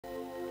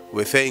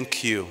We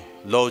thank you,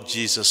 Lord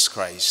Jesus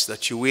Christ,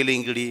 that you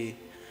willingly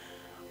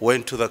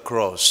went to the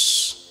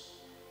cross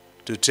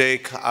to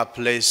take a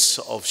place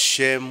of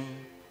shame,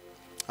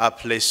 a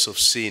place of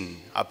sin,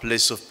 a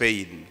place of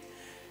pain.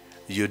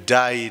 You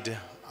died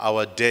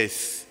our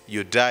death.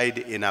 You died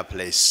in our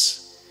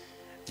place.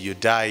 You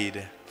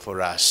died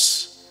for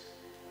us.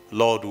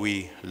 Lord,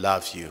 we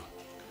love you.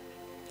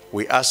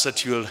 We ask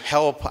that you will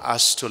help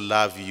us to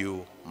love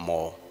you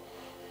more.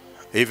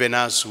 Even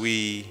as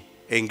we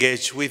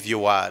engage with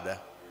your word,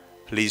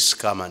 please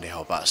come and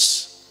help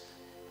us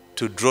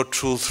to draw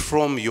truth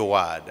from your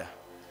word,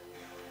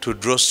 to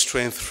draw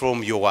strength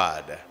from your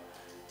word,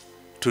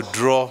 to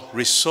draw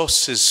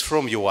resources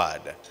from your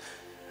word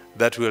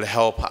that will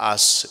help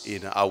us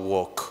in our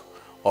walk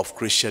of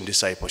Christian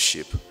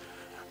discipleship.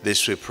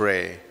 This we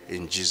pray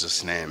in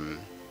Jesus' name.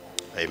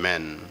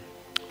 Amen.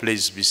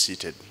 Please be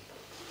seated.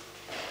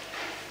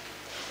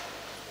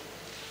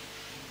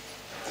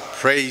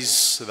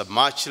 Praise the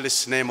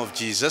matchless name of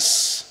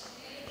Jesus.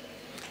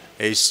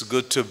 It's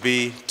good to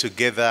be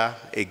together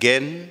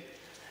again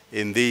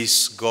in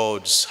this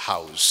God's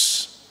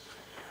house.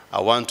 I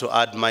want to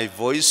add my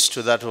voice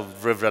to that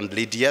of Reverend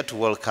Lydia to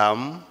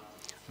welcome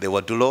the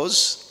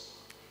Wadulos.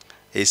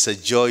 It's a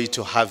joy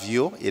to have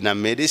you in our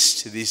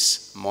midst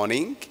this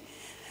morning.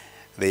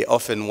 They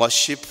often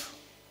worship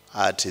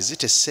at, is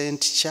it a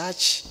Saint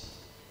Church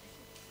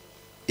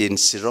in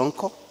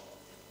Sironko?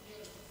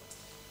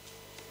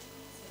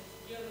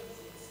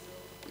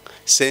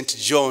 St.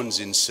 John's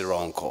in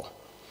Sironko,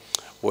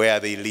 where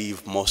they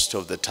live most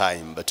of the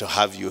time. But to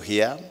have you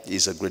here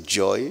is a great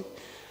joy,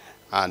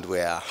 and we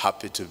are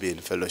happy to be in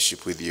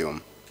fellowship with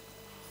you.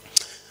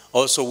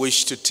 Also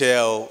wish to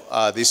tell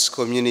this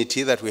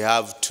community that we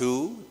have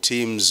two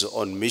teams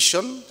on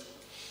mission.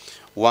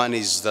 One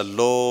is the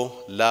Law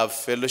Love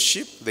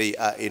Fellowship. They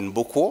are in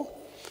Bukwo.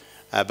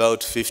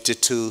 About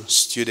 52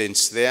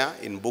 students there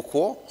in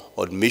Bukwo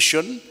on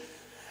mission.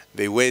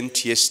 They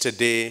went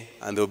yesterday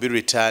and they'll be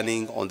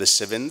returning on the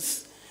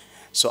 7th.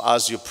 So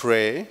as you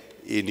pray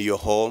in your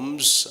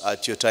homes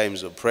at your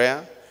times of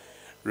prayer,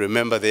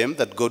 remember them,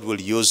 that God will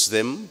use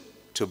them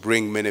to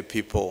bring many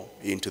people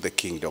into the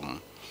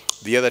kingdom.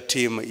 The other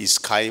team is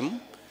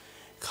Kaim.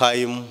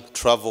 Kaim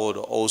traveled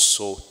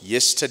also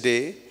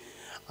yesterday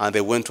and they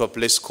went to a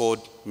place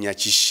called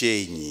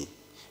Nyachishenyi,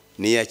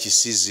 near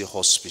Chisizi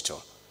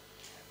Hospital.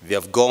 They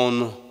have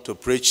gone to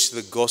preach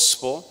the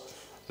gospel.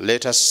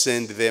 Let us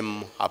send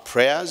them our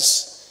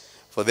prayers.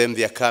 For them,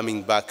 they are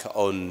coming back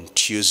on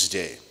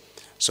Tuesday.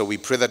 So we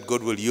pray that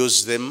God will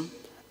use them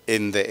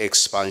in the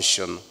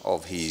expansion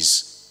of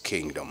his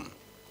kingdom.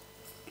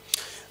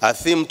 Our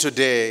theme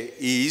today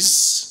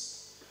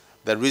is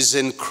the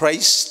risen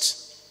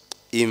Christ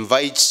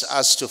invites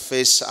us to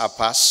face our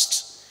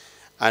past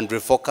and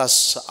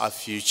refocus our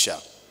future.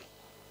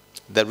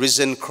 The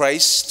risen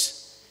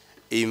Christ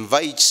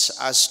invites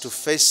us to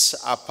face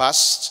our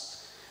past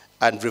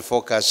and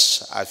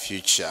refocus our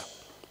future.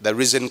 The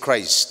risen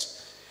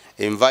Christ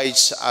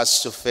invites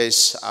us to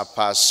face our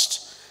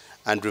past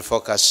and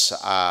refocus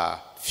our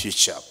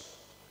future.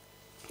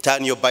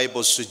 Turn your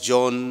Bibles to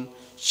John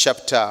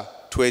chapter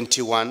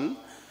 21,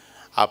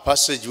 a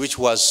passage which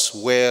was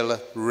well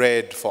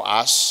read for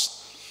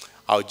us.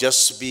 I'll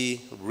just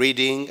be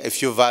reading a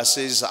few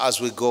verses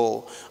as we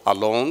go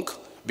along.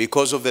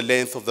 Because of the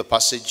length of the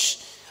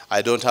passage,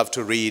 I don't have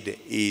to read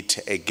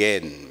it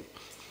again.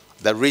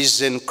 The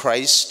risen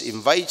Christ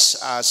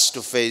invites us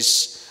to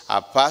face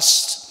our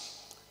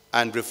past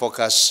and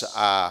refocus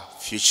our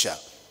future.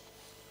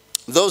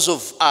 Those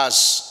of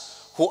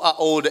us who are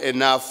old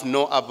enough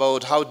know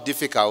about how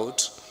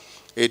difficult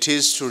it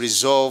is to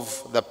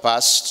resolve the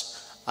past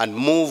and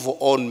move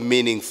on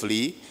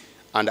meaningfully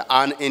and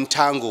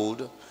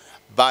unentangled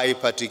by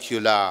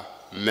particular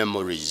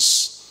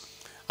memories.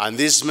 And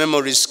these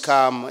memories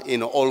come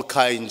in all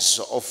kinds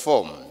of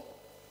form.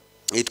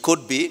 It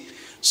could be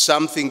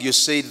something you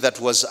said that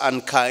was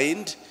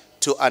unkind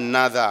to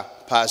another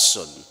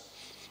person.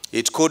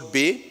 It could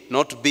be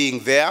not being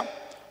there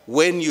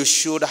when you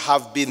should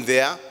have been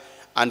there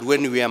and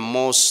when we are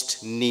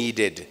most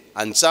needed,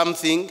 and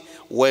something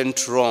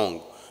went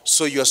wrong,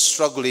 so you're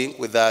struggling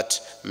with that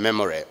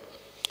memory.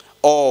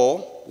 Or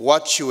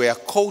what you were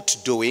caught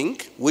doing,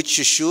 which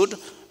you should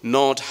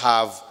not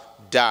have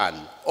done.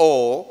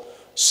 Or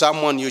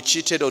someone you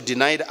cheated or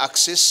denied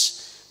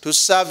access to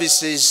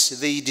services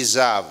they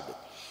deserved.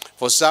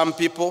 For some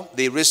people,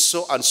 they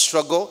wrestle and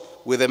struggle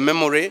with the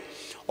memory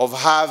of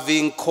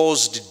having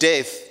caused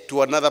death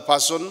to another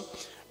person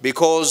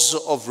because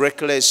of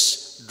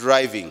reckless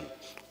driving.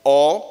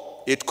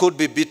 Or it could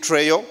be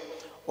betrayal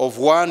of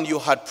one you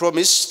had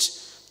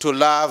promised to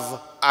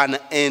love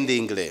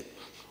unendingly.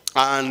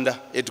 And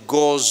it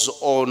goes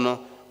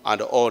on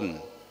and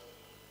on.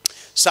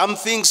 Some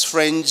things,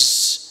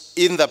 friends,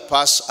 in the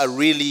past are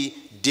really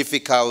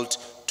difficult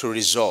to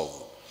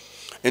resolve.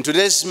 In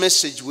today's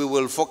message, we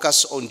will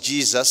focus on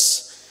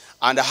Jesus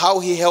and how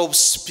he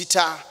helps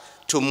Peter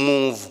to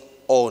move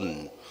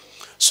on.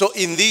 So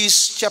in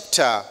this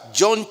chapter,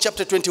 John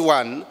chapter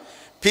 21,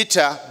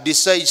 Peter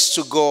decides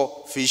to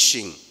go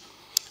fishing.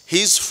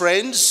 his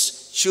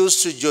friends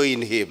choose to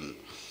join him.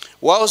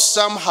 While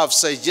some have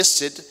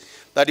suggested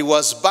that he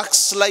was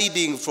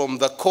backsliding from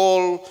the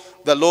call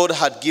the Lord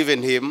had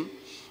given him,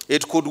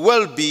 it could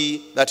well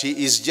be that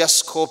he is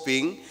just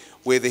coping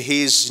with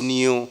his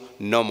new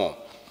normal.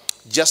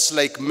 Just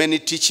like many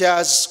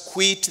teachers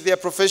quit their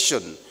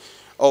profession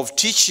of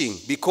teaching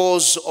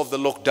because of the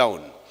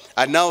lockdown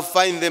and now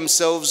find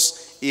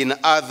themselves in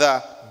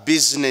other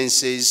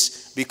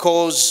businesses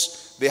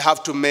because they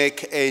have to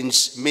make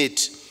ends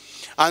meet.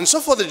 And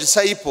so for the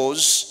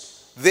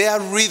disciples, their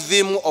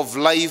rhythm of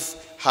life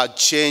had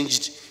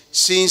changed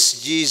since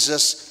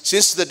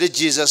the day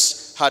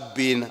Jesus had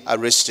been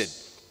arrested.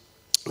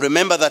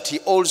 Remember that he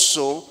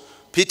also,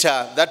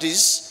 Peter, that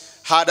is,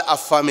 had a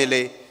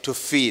family to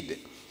feed.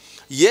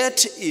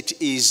 Yet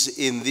it is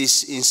in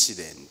this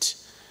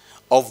incident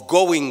of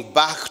going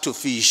back to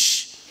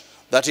fish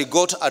that he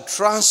got a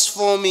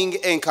transforming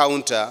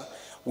encounter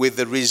with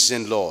the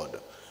risen Lord,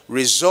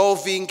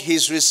 resolving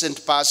his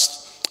recent past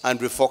and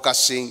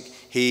refocusing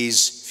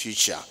his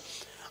future.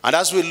 And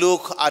as we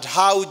look at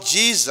how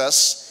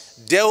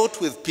Jesus dealt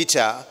with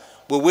Peter,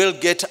 we will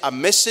get a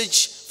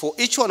message for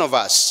each one of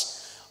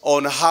us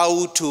on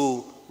how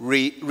to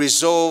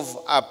resolve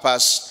our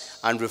past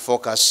and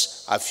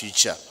refocus our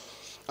future.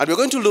 And we're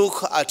going to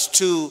look at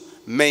two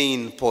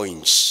main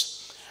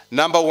points.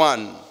 Number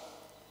one,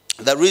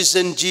 the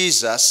reason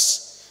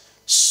Jesus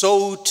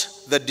sought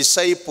the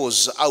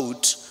disciples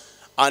out,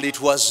 and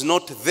it was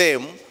not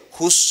them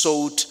who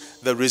sought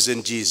the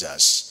risen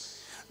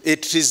Jesus.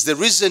 It is the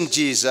risen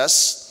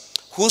Jesus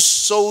who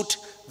sought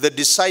the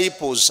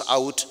disciples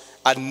out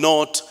and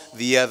not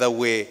the other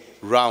way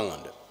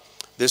round.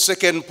 The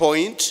second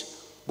point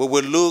we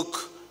will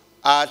look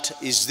at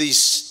is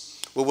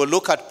this. We will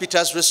look at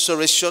Peter's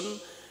restoration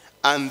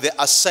and the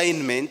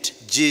assignment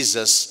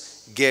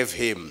Jesus gave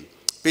him.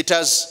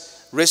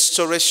 Peter's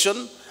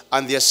restoration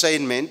and the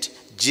assignment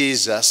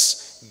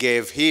Jesus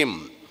gave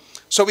him.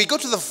 So we go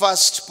to the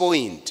first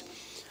point.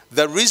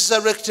 The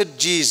resurrected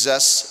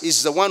Jesus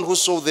is the one who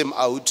sought them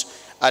out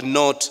and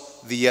not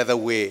the other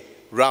way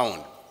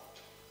round.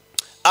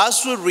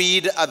 As we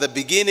read at the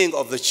beginning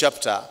of the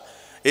chapter,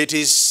 it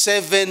is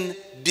 7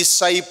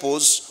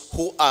 disciples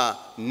who are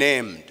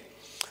named.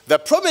 The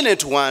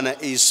prominent one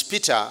is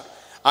Peter,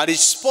 and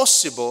it's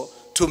possible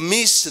to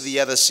miss the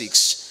other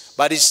 6,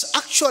 but it's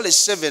actually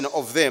 7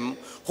 of them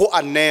who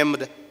are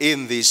named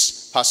in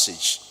this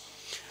passage.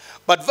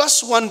 But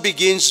verse 1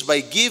 begins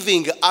by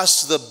giving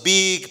us the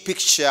big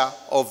picture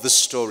of the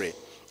story.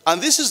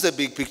 And this is the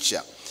big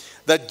picture,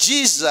 that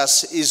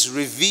Jesus is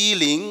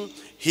revealing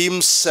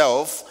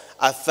himself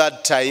a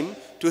third time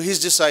to his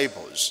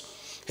disciples.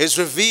 He's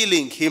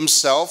revealing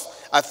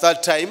himself a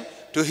third time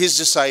to his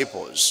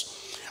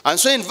disciples. And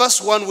so in verse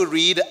 1 we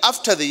read,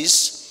 after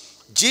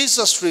this,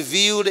 Jesus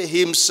revealed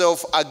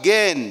himself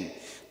again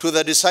to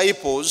the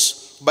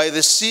disciples by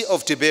the Sea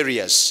of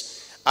Tiberias,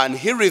 and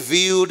he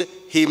revealed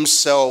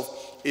himself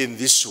in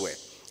this way.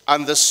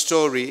 And the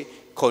story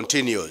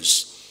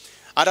continues.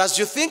 And as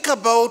you think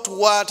about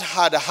what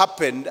had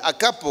happened a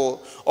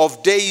couple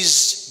of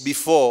days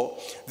before,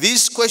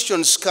 these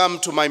questions come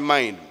to my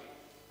mind.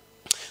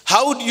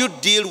 How do you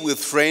deal with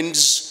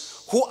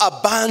friends who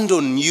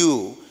abandon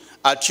you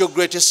at your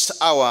greatest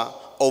hour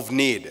of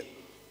need?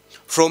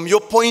 From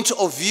your point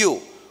of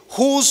view,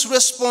 whose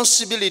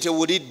responsibility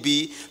would it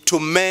be to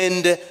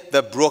mend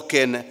the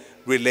broken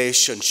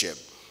relationship?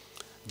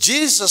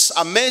 Jesus,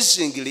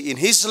 amazingly, in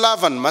his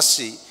love and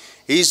mercy,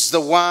 is the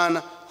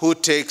one who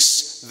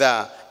takes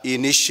the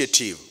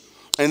initiative.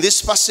 In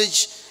this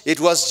passage, it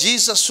was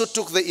Jesus who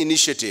took the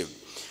initiative.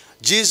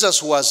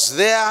 Jesus was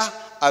there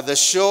at the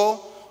shore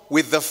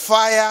with the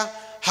fire,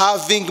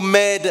 having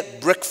made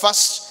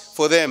breakfast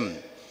for them.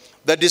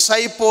 The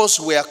disciples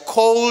were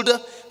cold,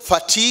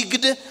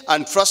 fatigued,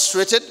 and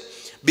frustrated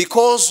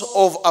because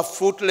of a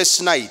fruitless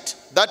night.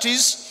 That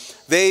is,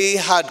 they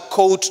had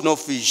caught no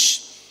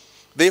fish.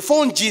 They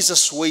found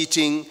Jesus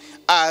waiting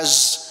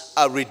as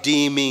a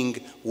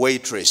redeeming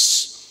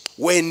waitress.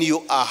 When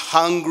you are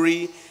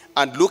hungry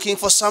and looking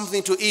for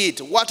something to eat,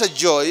 what a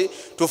joy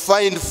to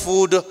find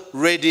food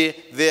ready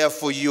there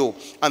for you.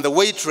 And the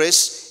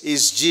waitress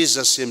is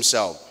Jesus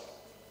himself.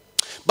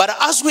 But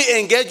as we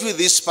engage with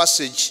this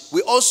passage,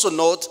 we also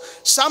note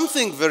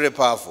something very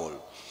powerful.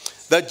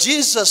 That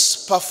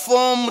Jesus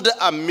performed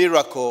a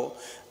miracle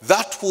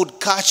that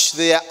would catch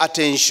their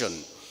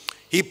attention.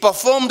 He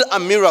performed a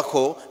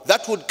miracle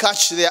that would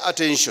catch their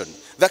attention.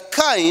 The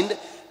kind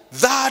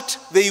that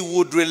they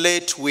would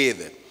relate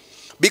with.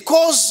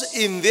 Because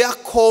in their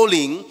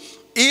calling,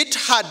 it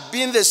had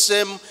been the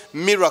same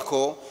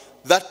miracle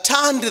that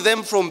turned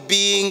them from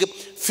being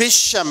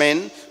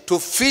fishermen to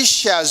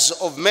fishers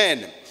of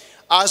men,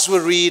 as we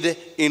read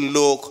in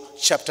Luke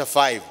chapter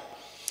 5.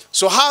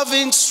 So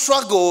having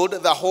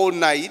struggled the whole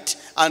night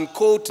and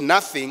caught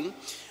nothing,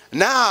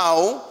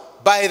 now,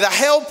 by the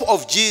help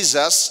of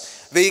Jesus,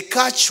 they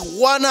catch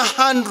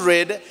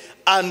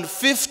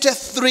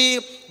 153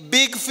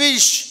 big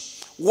fish.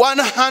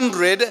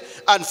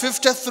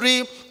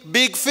 153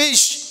 big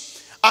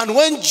fish. And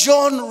when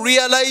John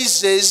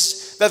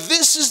realizes that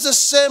this is the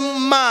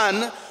same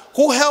man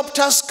who helped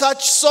us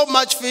catch so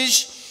much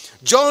fish,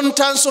 John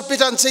turns to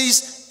Peter and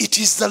says, "It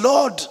is the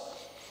Lord.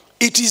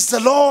 It is the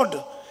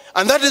Lord."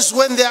 And that is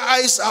when their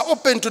eyes are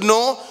open to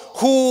know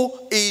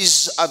who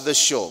is at the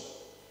shore.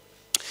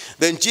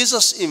 Then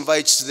Jesus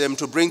invites them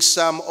to bring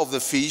some of the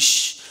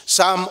fish,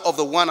 some of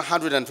the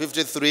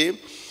 153,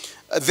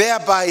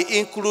 thereby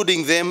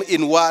including them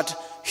in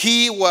what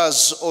he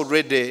was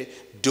already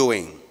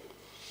doing.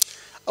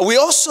 We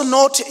also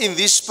note in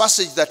this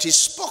passage that he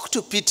spoke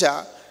to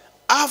Peter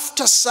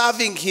after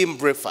serving him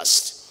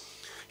breakfast.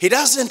 He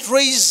doesn't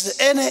raise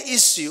any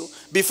issue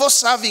before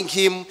serving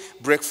him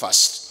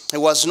breakfast. He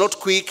was not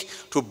quick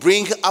to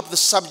bring up the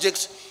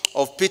subject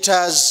of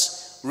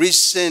Peter's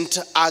recent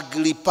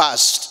ugly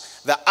past,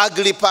 the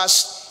ugly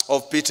past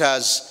of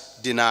Peter's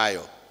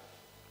denial.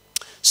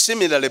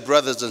 Similarly,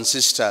 brothers and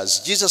sisters,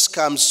 Jesus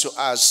comes to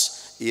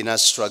us in our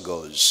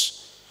struggles.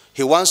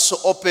 He wants to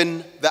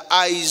open the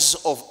eyes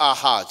of our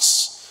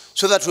hearts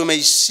so that we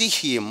may see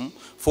him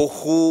for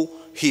who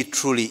he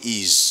truly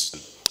is.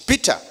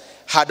 Peter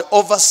had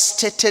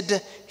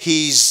overstated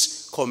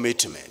his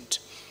commitment.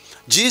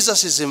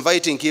 Jesus is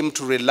inviting him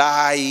to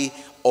rely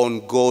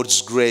on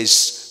God's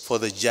grace for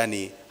the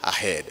journey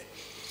ahead.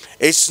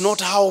 It's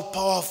not how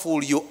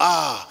powerful you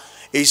are.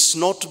 It's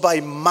not by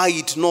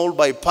might nor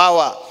by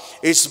power.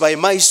 It's by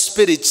my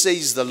spirit,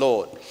 says the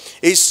Lord.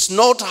 It's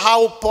not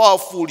how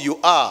powerful you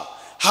are,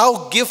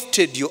 how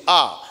gifted you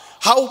are,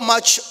 how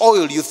much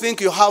oil you think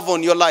you have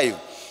on your life.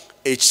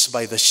 It's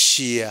by the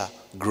sheer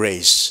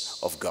grace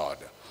of God.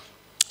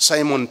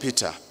 Simon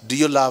Peter, do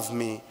you love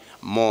me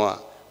more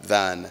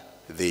than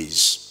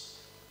this?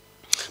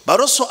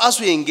 But also, as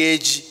we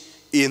engage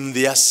in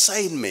the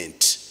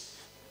assignment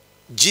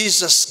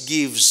Jesus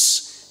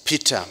gives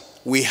Peter,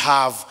 we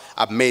have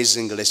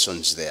amazing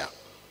lessons there.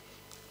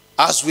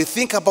 As we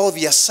think about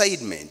the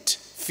assignment,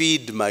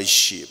 feed my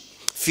sheep,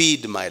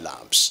 feed my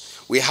lambs,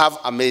 we have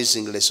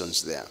amazing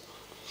lessons there.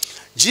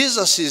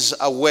 Jesus is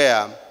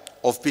aware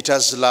of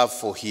Peter's love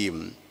for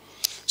him.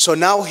 So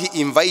now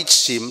he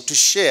invites him to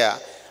share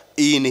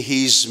in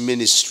his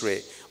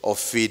ministry of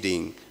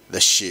feeding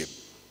the sheep.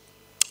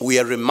 We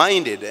are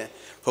reminded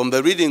from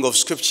the reading of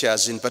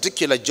scriptures, in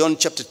particular John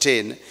chapter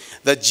 10,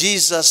 that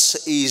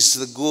Jesus is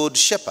the good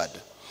shepherd.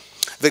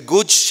 The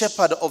good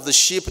shepherd of the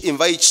sheep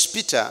invites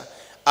Peter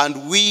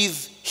and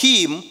with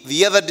him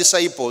the other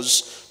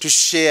disciples to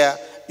share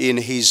in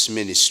his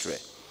ministry.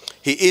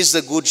 He is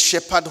the good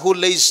shepherd who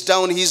lays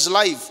down his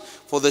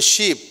life for the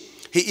sheep.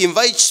 He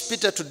invites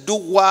Peter to do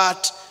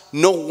what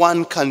no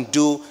one can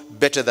do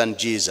better than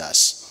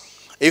Jesus.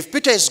 If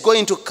Peter is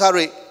going to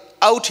carry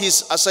out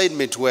his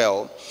assignment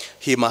well,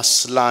 he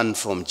must learn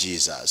from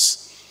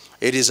Jesus.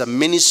 It is a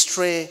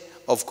ministry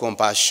of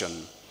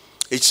compassion.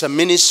 It's a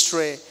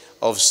ministry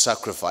of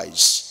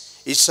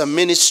sacrifice. It's a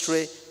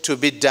ministry to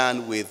be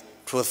done with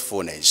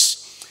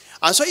truthfulness.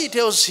 And so he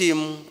tells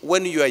him,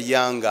 when you are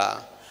younger,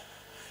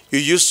 you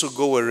used to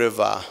go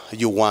wherever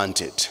you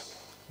wanted.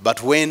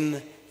 But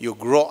when you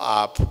grow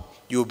up,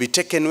 you'll be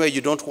taken where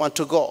you don't want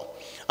to go.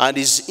 And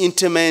he's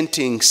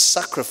implementing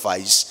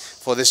sacrifice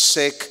for the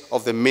sake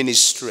of the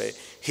ministry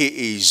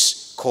he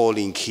is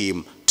calling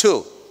him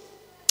to.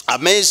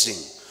 Amazing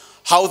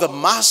how the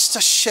master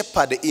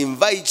shepherd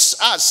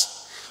invites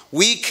us,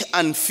 weak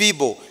and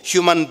feeble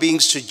human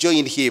beings, to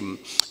join him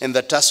in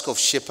the task of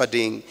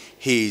shepherding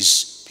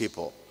his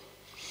people.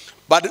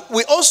 But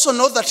we also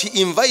know that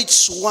he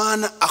invites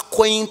one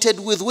acquainted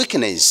with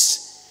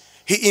weakness.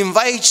 He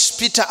invites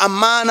Peter, a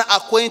man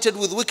acquainted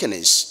with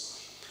weakness.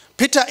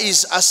 Peter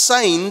is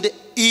assigned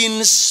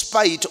in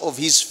spite of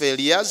his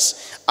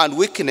failures and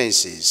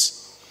weaknesses.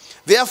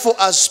 Therefore,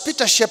 as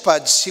Peter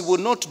shepherds, he will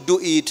not do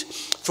it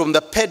from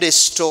the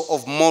pedestal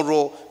of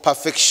moral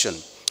perfection,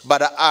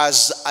 but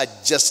as a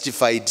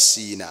justified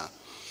sinner,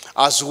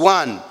 as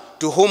one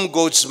to whom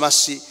God's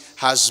mercy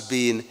has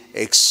been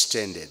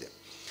extended.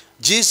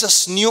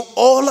 Jesus knew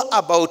all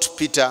about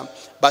Peter,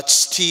 but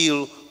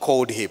still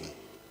called him.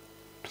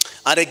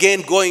 And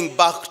again, going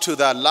back to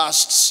the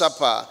Last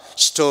Supper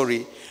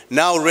story,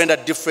 now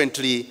rendered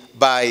differently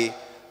by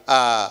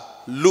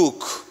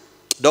Luke,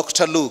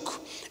 Dr. Luke,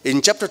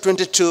 in chapter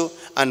 22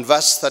 and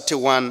verse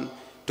 31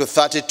 to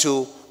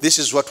 32, this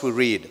is what we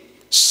read.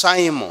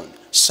 Simon,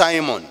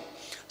 Simon,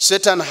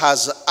 Satan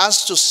has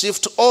asked to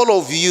sift all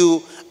of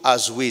you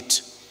as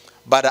wheat,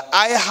 but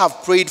I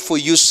have prayed for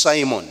you,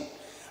 Simon,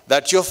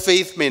 that your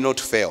faith may not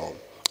fail.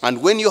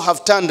 And when you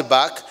have turned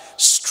back,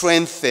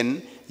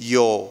 strengthen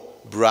your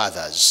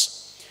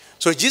brothers.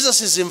 So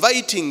Jesus is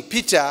inviting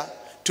Peter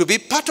to be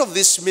part of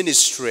this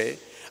ministry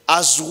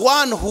as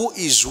one who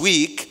is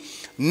weak,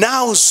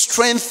 now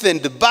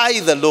strengthened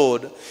by the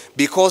Lord,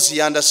 because he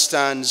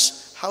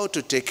understands how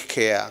to take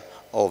care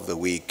of the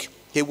weak.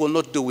 He will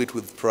not do it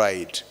with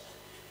pride.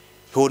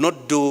 He will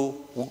not do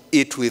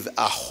it with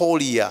a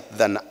holier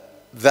than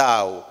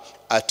thou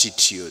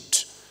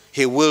attitude.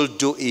 He will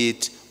do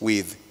it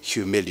with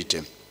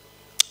humility.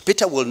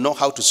 Peter will know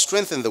how to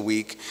strengthen the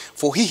weak,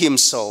 for he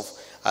himself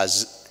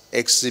has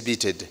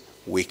exhibited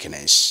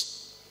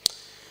weakness.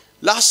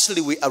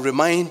 Lastly, we are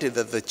reminded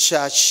that the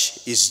church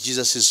is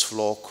Jesus'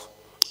 flock,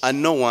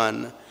 and no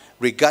one,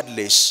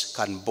 regardless,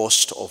 can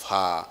boast of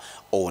her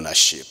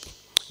ownership.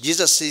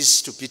 Jesus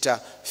says to Peter,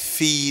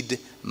 feed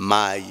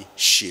my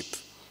sheep,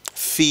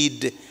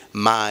 feed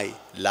my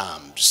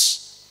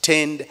lambs,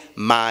 tend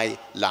my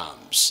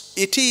lambs.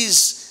 It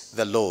is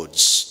the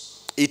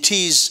Lord's. It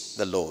is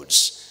the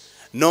Lord's.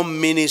 No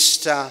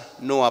minister,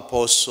 no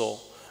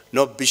apostle,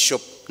 no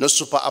bishop, no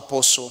super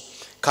apostle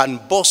can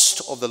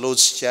boast of the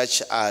Lord's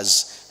church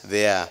as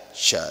their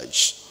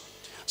church.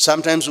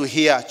 Sometimes we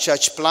hear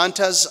church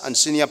planters and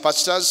senior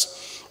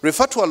pastors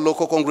refer to a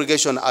local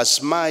congregation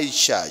as my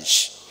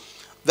church.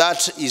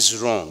 That is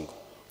wrong.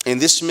 In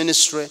this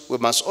ministry, we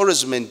must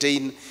always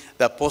maintain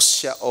the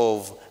posture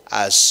of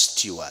a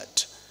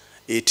steward.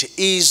 It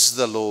is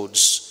the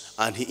Lord's,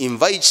 and he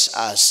invites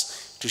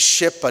us to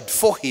shepherd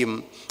for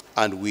him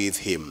and with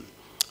him.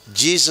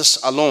 Jesus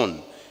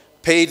alone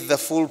paid the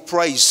full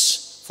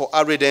price for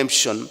our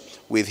redemption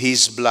with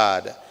his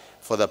blood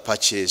for the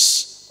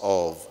purchase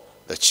of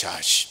the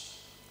church.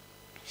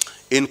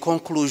 In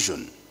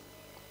conclusion,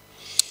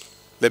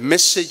 the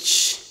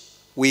message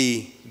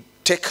we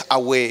take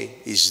away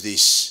is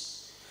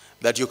this: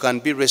 that you can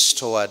be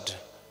restored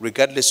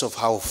regardless of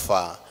how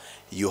far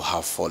you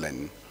have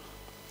fallen.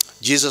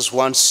 Jesus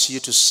wants you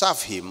to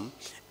serve him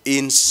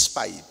in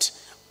spite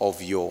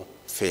of your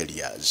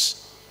failures.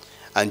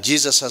 And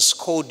Jesus has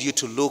called you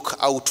to look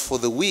out for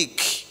the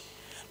weak,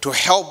 to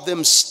help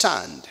them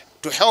stand,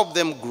 to help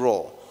them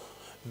grow,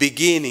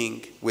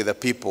 beginning with the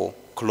people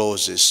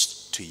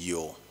closest to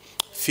you.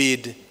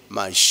 Feed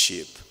my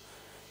sheep,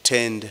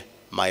 tend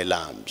my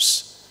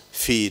lambs,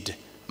 feed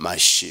my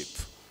sheep,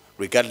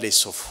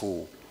 regardless of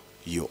who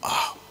you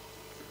are.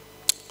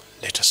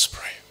 Let us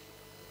pray.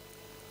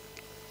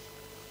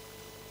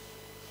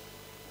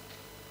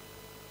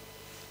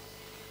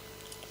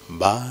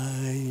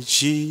 My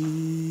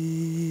Jesus,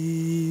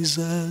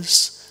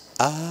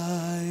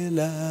 I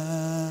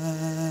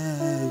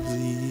love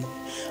thee.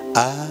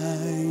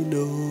 I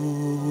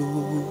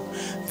know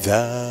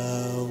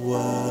thou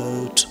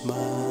art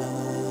mine.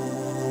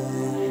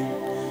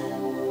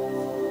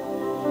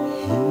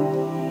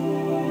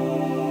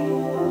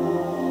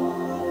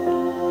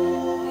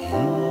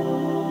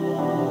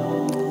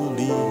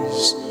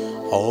 Release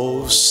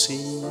of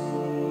sin,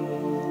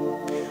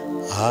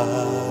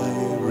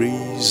 I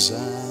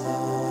resign.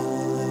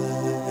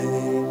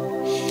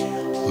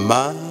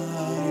 My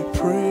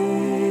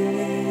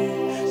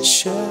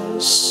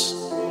precious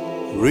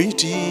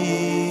Redeemer,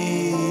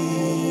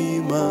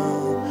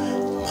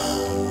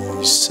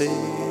 my Savior,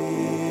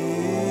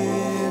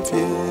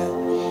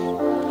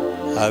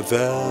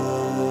 thou,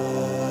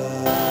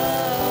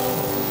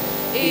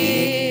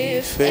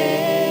 if ever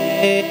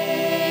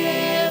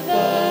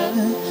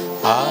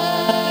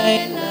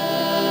I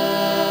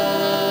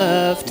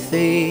loved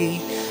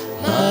thee,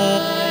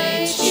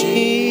 my Jesus,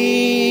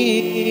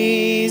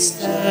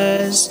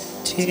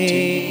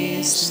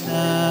 'tis thou.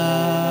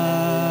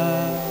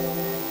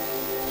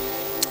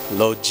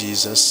 Lord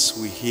Jesus,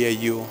 we hear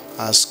you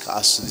ask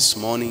us this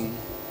morning,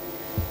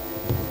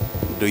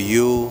 do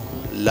you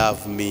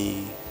love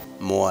me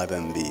more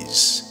than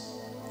this?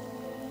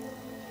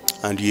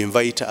 And you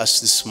invite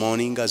us this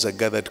morning as a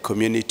gathered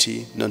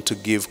community not to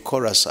give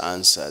chorus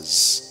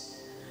answers,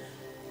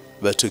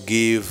 but to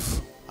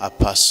give a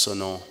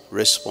personal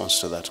response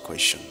to that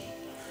question.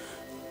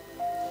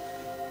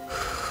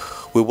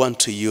 We want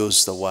to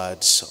use the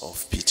words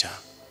of Peter.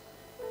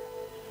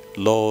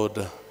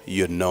 Lord,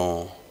 you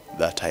know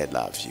that I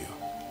love you.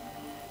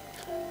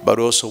 But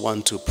also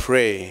want to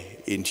pray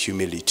in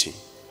humility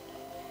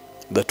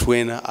that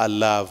when our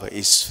love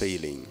is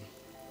failing,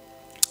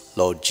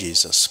 Lord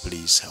Jesus,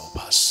 please help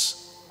us.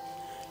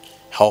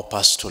 Help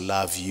us to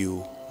love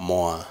you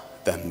more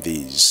than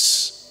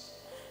this.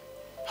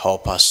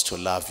 Help us to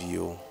love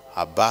you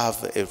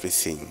above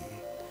everything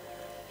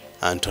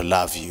and to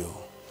love you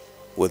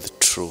with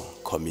true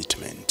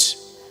commitment.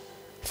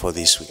 For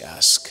this we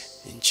ask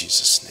in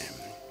Jesus' name.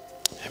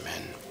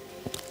 Amen.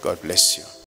 God bless you.